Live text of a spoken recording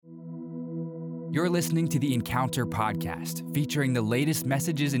You're listening to the Encounter Podcast, featuring the latest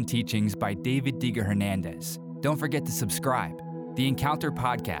messages and teachings by David Diga Hernandez. Don't forget to subscribe. The Encounter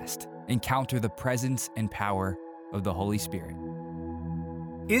Podcast. Encounter the presence and power of the Holy Spirit.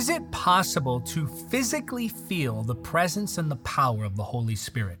 Is it possible to physically feel the presence and the power of the Holy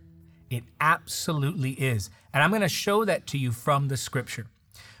Spirit? It absolutely is. And I'm going to show that to you from the Scripture.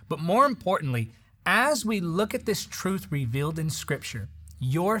 But more importantly, as we look at this truth revealed in Scripture,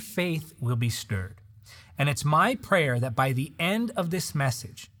 your faith will be stirred. And it's my prayer that by the end of this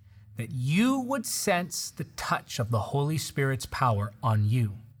message, that you would sense the touch of the Holy Spirit's power on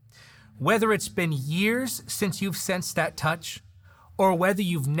you. Whether it's been years since you've sensed that touch, or whether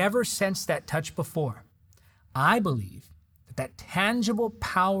you've never sensed that touch before, I believe that that tangible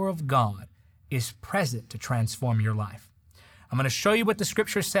power of God is present to transform your life. I'm going to show you what the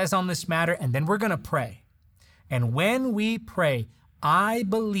Scripture says on this matter, and then we're going to pray. And when we pray, I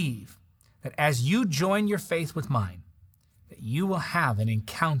believe that as you join your faith with mine, that you will have an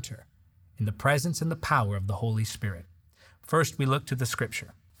encounter in the presence and the power of the Holy Spirit. First, we look to the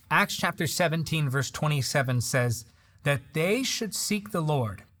Scripture. Acts chapter 17, verse 27 says that they should seek the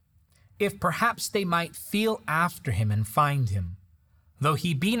Lord, if perhaps they might feel after him and find him, though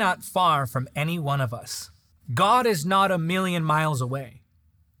he be not far from any one of us. God is not a million miles away.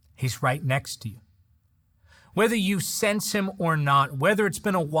 He's right next to you. Whether you sense him or not, whether it's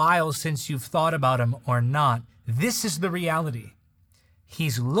been a while since you've thought about him or not, this is the reality.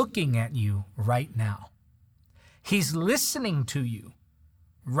 He's looking at you right now. He's listening to you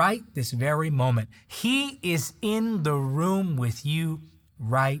right this very moment. He is in the room with you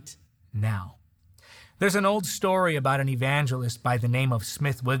right now. There's an old story about an evangelist by the name of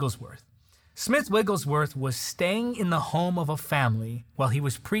Smith Wigglesworth. Smith Wigglesworth was staying in the home of a family while he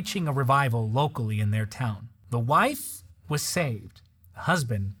was preaching a revival locally in their town. The wife was saved. The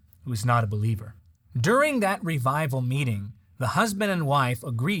husband was not a believer. During that revival meeting, the husband and wife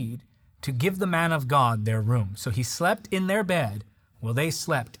agreed to give the man of God their room. So he slept in their bed while they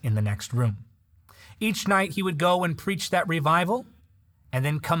slept in the next room. Each night he would go and preach that revival and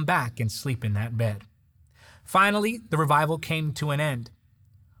then come back and sleep in that bed. Finally, the revival came to an end.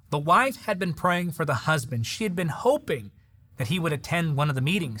 The wife had been praying for the husband. She had been hoping that he would attend one of the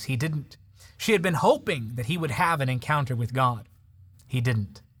meetings. He didn't. She had been hoping that he would have an encounter with God. He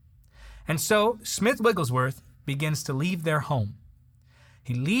didn't. And so Smith Wigglesworth begins to leave their home.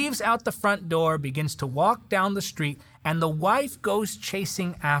 He leaves out the front door, begins to walk down the street, and the wife goes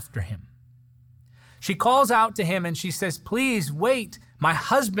chasing after him. She calls out to him and she says, "Please wait. My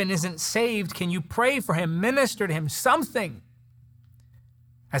husband isn't saved. Can you pray for him, minister to him, something?"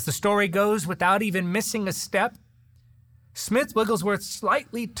 As the story goes, without even missing a step, Smith Wigglesworth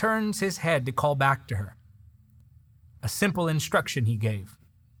slightly turns his head to call back to her. A simple instruction he gave: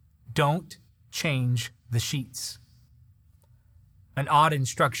 don't change the sheets. An odd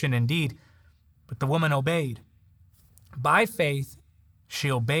instruction indeed, but the woman obeyed. By faith,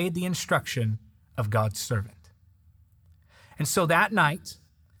 she obeyed the instruction of God's servant. And so that night,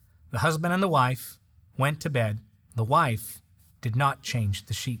 the husband and the wife went to bed. The wife did not change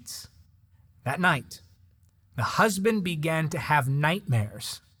the sheets. That night, the husband began to have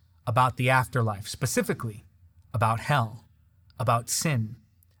nightmares about the afterlife, specifically about hell, about sin,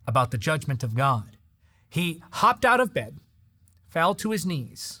 about the judgment of God. He hopped out of bed, fell to his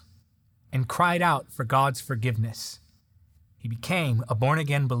knees, and cried out for God's forgiveness. He became a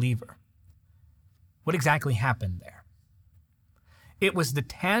born-again believer. What exactly happened there? It was the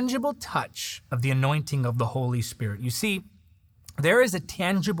tangible touch of the anointing of the Holy Spirit. You see, there is a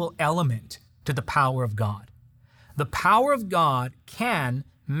tangible element to the power of God. The power of God can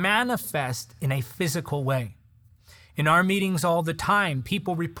manifest in a physical way. In our meetings all the time,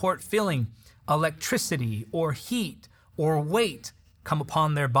 people report feeling electricity or heat or weight come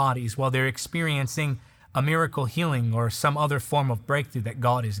upon their bodies while they're experiencing a miracle healing or some other form of breakthrough that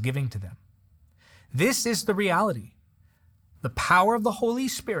God is giving to them. This is the reality. The power of the Holy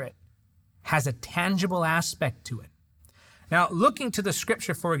Spirit has a tangible aspect to it. Now, looking to the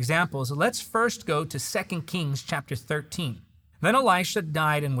Scripture for examples, let's first go to 2 Kings chapter 13. Then Elisha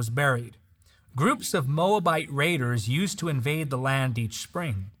died and was buried. Groups of Moabite raiders used to invade the land each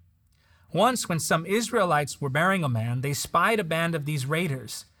spring. Once, when some Israelites were burying a man, they spied a band of these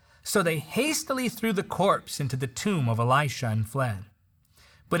raiders. So they hastily threw the corpse into the tomb of Elisha and fled.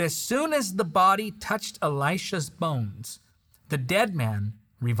 But as soon as the body touched Elisha's bones, the dead man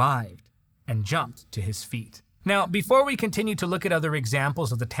revived and jumped to his feet. Now, before we continue to look at other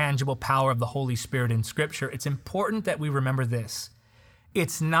examples of the tangible power of the Holy Spirit in Scripture, it's important that we remember this.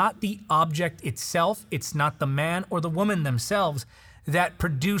 It's not the object itself, it's not the man or the woman themselves. that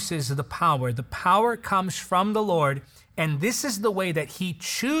produces the power. The power comes from the Lord, and this is the way that he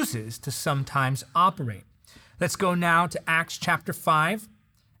chooses to sometimes operate. Let's go now to Acts chapter 5,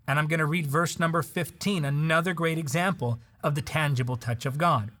 and I'm going to read verse number 15, another great example of the tangible touch of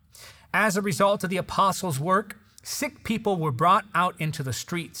God. As a result of the apostles' work, sick people were brought out into the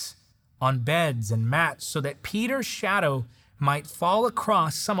streets on beds and mats so that Peter's shadow might fall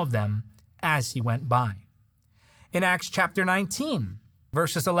across some of them as he went by. In Acts chapter 19,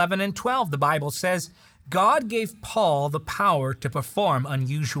 verses 11 and 12, the Bible says, God gave Paul the power to perform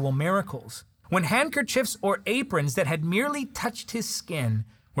unusual miracles. When handkerchiefs or aprons that had merely touched his skin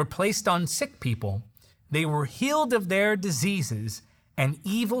were placed on sick people, they were healed of their diseases and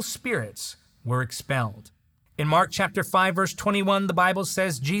evil spirits were expelled. In Mark chapter 5, verse 21, the Bible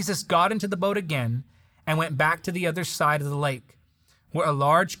says, Jesus got into the boat again and went back to the other side of the lake, where a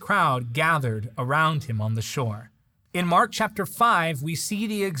large crowd gathered around him on the shore. In Mark chapter 5, we see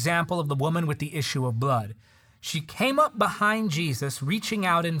the example of the woman with the issue of blood. She came up behind Jesus, reaching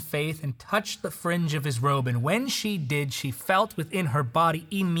out in faith, and touched the fringe of his robe. And when she did, she felt within her body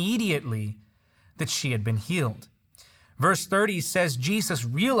immediately that she had been healed. Verse 30 says Jesus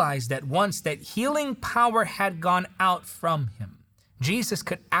realized at once that healing power had gone out from him. Jesus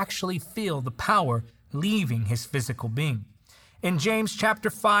could actually feel the power leaving his physical being. In James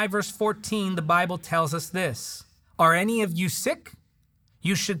chapter 5, verse 14, the Bible tells us this: Are any of you sick?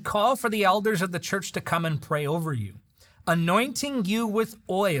 You should call for the elders of the church to come and pray over you, anointing you with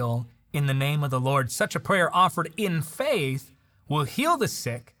oil in the name of the Lord. Such a prayer offered in faith will heal the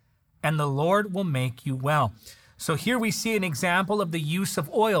sick, and the Lord will make you well. So here we see an example of the use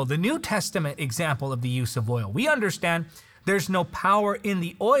of oil, the New Testament example of the use of oil. We understand there's no power in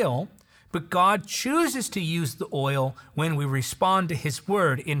the oil, but God chooses to use the oil when we respond to his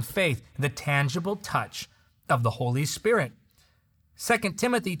word in faith, the tangible touch of the Holy Spirit. 2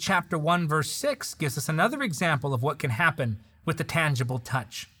 Timothy chapter 1, verse 6 gives us another example of what can happen with the tangible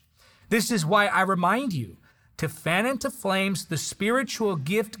touch. This is why I remind you to fan into flames the spiritual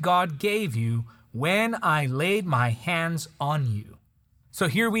gift God gave you when I laid my hands on you. So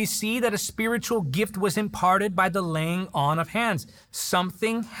here we see that a spiritual gift was imparted by the laying on of hands.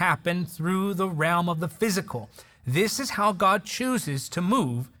 Something happened through the realm of the physical. This is how God chooses to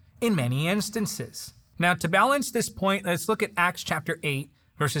move in many instances. Now, to balance this point, let's look at Acts chapter 8,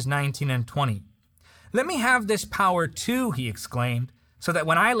 verses 19 and 20. Let me have this power too, he exclaimed, so that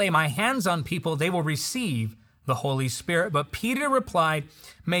when I lay my hands on people, they will receive the Holy Spirit. But Peter replied,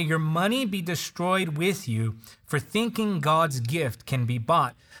 may your money be destroyed with you for thinking God's gift can be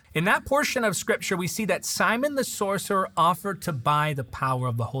bought. In that portion of scripture, we see that Simon the sorcerer offered to buy the power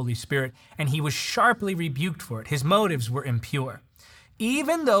of the Holy Spirit, and he was sharply rebuked for it. His motives were impure.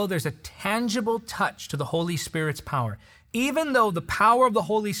 Even though there's a tangible touch to the Holy Spirit's power, even though the power of the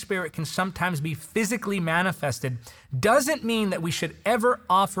Holy Spirit can sometimes be physically manifested, doesn't mean that we should ever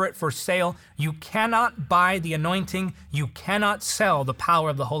offer it for sale. You cannot buy the anointing. You cannot sell the power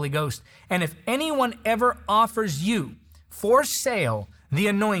of the Holy Ghost. And if anyone ever offers you for sale the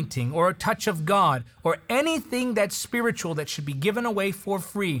anointing or a touch of God or anything that's spiritual that should be given away for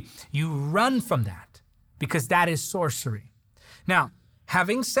free, you run from that, because that is sorcery. Now,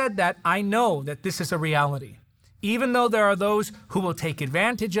 having said that, I know that this is a reality. Even though there are those who will take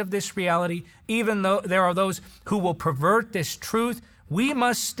advantage of this reality, even though there are those who will pervert this truth, we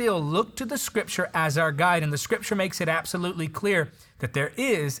must still look to the scripture as our guide. And the scripture makes it absolutely clear that there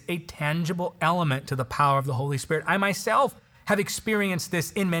is a tangible element to the power of the Holy Spirit. I myself have experienced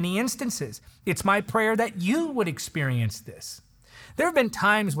this in many instances. It's my prayer that you would experience this. There have been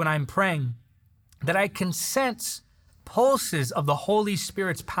times when I'm praying that I can sense pulses of the Holy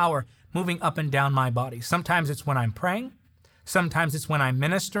Spirit's power moving up and down my body. Sometimes it's when I'm praying. Sometimes it's when I'm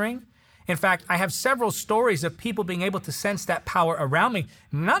ministering. In fact, I have several stories of people being able to sense that power around me,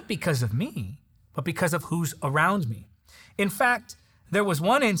 not because of me, but because of who's around me. In fact, there was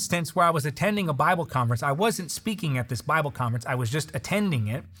one instance where I was attending a Bible conference. I wasn't speaking at this Bible conference. I was just attending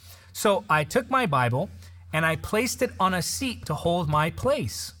it. So I took my Bible and I placed it on a seat to hold my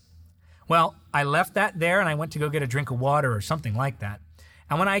place. Well, I left that there and I went to go get a drink of water or something like that.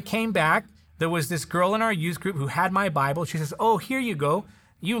 And when I came back, there was this girl in our youth group who had my Bible. She says, oh, here you go.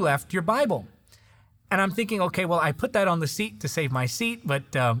 You left your Bible. And I'm thinking, okay, well, I put that on the seat to save my seat, but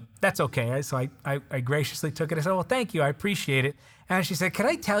that's okay. So I graciously took it. I said, well, thank you. I appreciate it. And she said, can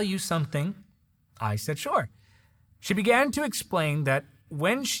I tell you something? I said, sure. She began to explain that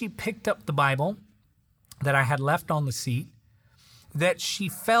when she picked up the Bible that I had left on the seat, that she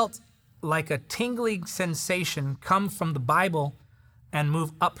felt like a tingling sensation come from the Bible and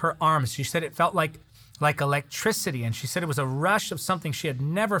move up her arms. She said it felt like like electricity. And she said it was a rush of something she had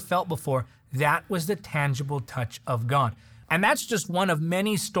never felt before. That was the tangible touch of God. And that's just one of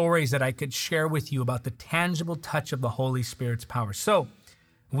many stories that I could share with you about the tangible touch of the Holy Spirit's power. So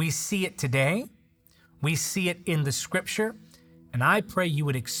we see it today. We see it in the scripture. And I pray you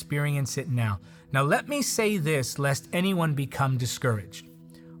would experience it now. Now, let me say this, lest anyone become discouraged.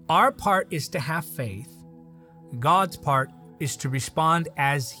 Our part is to have faith. God's part is to respond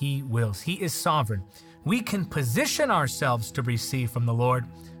as He wills. He is sovereign. We can position ourselves to receive from the Lord,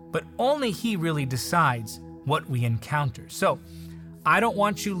 but only He really decides what we encounter. So, I don't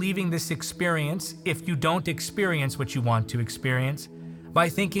want you leaving this experience, if you don't experience what you want to experience, by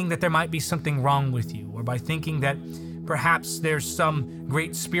thinking that there might be something wrong with you, or by thinking that perhaps there's some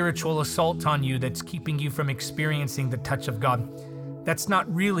great spiritual assault on you that's keeping you from experiencing the touch of God. That's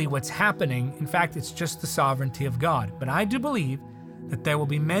not really what's happening. In fact, it's just the sovereignty of God. But I do believe that there will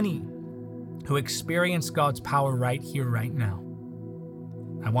be many who experience God's power right here, right now.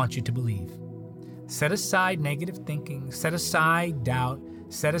 I want you to believe. Set aside negative thinking, set aside doubt,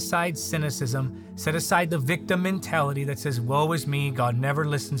 set aside cynicism, set aside the victim mentality that says, woe is me, God never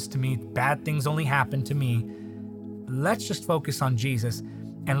listens to me, bad things only happen to me. Let's just focus on Jesus,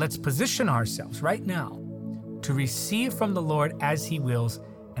 and let's position ourselves right now to receive from the Lord as He wills.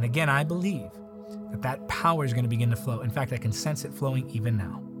 And again, I believe that power is going to begin to flow. In fact, I can sense it flowing even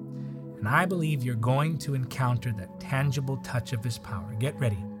now. And I believe you're going to encounter that tangible touch of His power. Get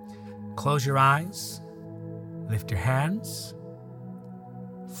ready. Close your eyes. Lift your hands.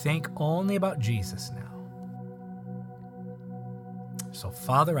 Think only about Jesus now. So,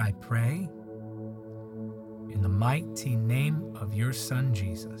 Father, I pray in the mighty name of your Son,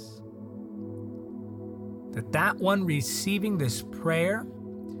 Jesus, that one receiving this prayer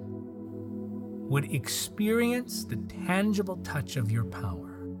would experience the tangible touch of your power.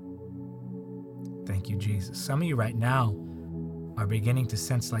 Thank you, Jesus. Some of you right now are beginning to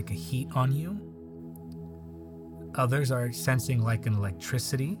sense like a heat on you. Others are sensing like an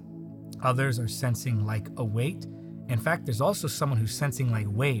electricity. Others are sensing like a weight. In fact, there's also someone who's sensing like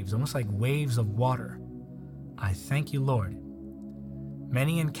waves, almost like waves of water. I thank you, Lord.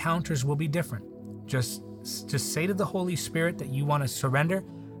 Many encounters will be different. Just say to the Holy Spirit that you want to surrender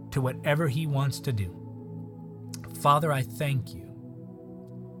to whatever He wants to do. Father, I thank you.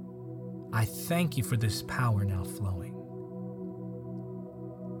 I thank you for this power now flowing.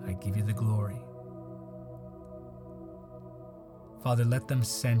 I give you the glory. Father, let them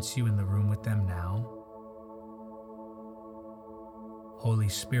sense you in the room with them now. Holy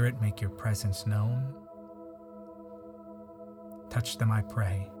Spirit, make your presence known. Touch them, I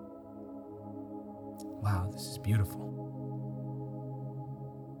pray. Wow, this is beautiful.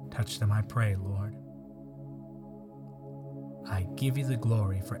 Touch them, I pray, Lord. I give you the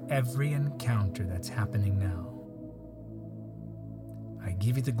glory for every encounter that's happening now. I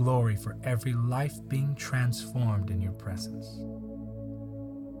give you the glory for every life being transformed in your presence.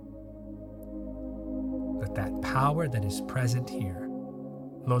 That power that is present here,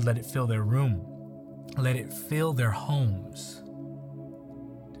 Lord, let it fill their room. Let it fill their homes,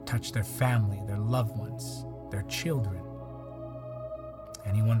 to touch their family, their loved ones, their children,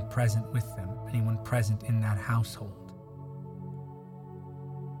 anyone present with them, anyone present in that household.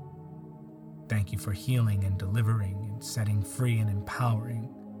 Thank you for healing and delivering and setting free and empowering.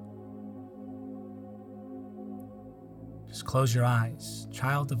 Just close your eyes.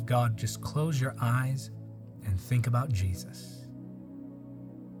 Child of God, just close your eyes and think about Jesus.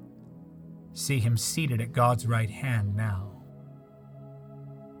 See Him seated at God's right hand now.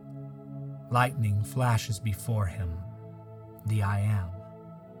 Lightning flashes before Him, the I Am.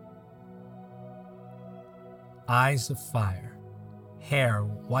 Eyes of fire, hair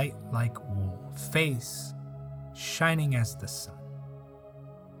white like wool, face shining as the sun.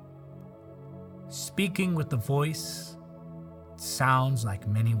 Speaking with the voice that sounds like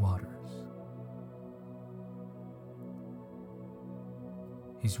many waters.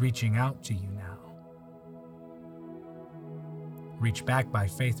 He's reaching out to you now. Reach back by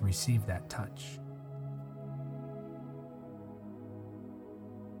faith, receive that touch.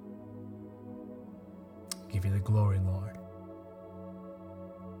 Give you the glory, Lord.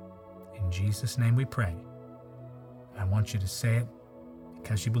 In Jesus' name we pray. I want you to say it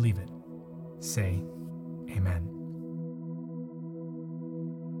because you believe it. Say, Amen.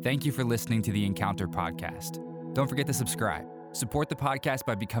 Thank you for listening to the Encounter Podcast. Don't forget to subscribe. Support the podcast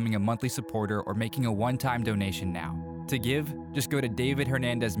by becoming a monthly supporter or making a one-time donation now. To give, just go to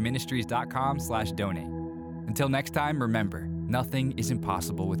davidhernandezministries.com/donate. Until next time, remember, nothing is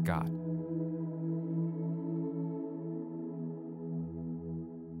impossible with God.